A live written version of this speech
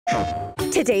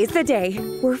Today's the day.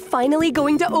 We're finally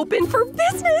going to open for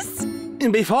business.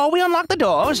 Before we unlock the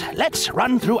doors, let's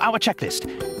run through our checklist.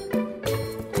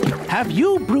 Have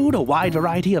you brewed a wide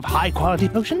variety of high-quality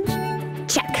potions?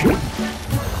 Check.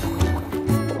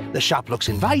 The shop looks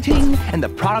inviting, and the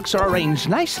products are arranged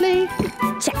nicely.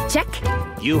 Check, check.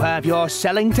 You have your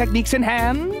selling techniques in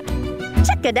hand.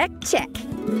 Check-a-deck, check.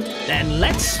 Then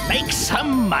let's make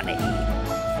some money.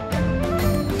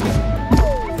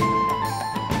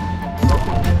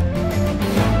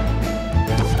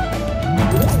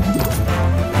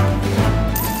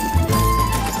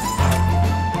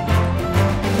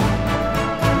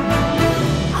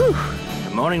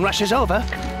 The morning rush is over.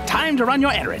 Time to run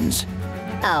your errands.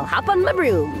 I'll hop on my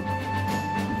broom.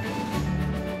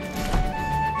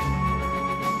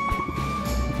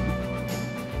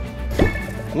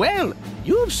 Well,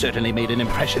 you've certainly made an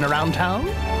impression around town.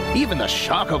 Even the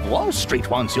Shark of Wall Street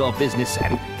wants your business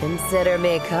and... Consider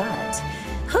me caught.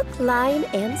 Hook, line,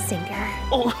 and sinker.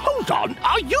 Oh, hold on.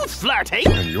 Are you flirting?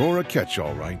 And you're a catch,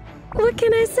 all right. What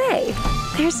can I say?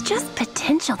 There's just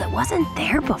potential that wasn't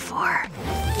there before.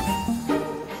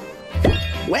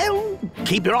 Well,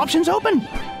 keep your options open.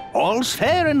 All's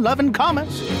fair in love and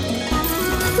commerce.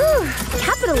 Whew,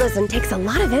 capitalism takes a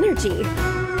lot of energy.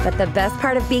 But the best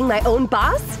part of being my own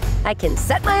boss, I can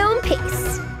set my own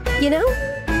pace. You know,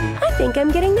 I think I'm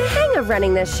getting the hang of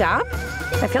running this shop.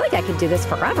 I feel like I could do this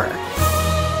forever.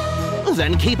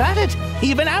 Then keep at it,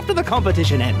 even after the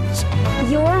competition ends.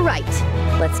 You're right.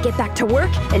 Let's get back to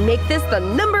work and make this the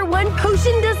 #1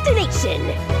 potion destination.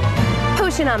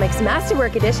 Potionomics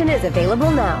Masterwork Edition is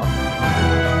available now.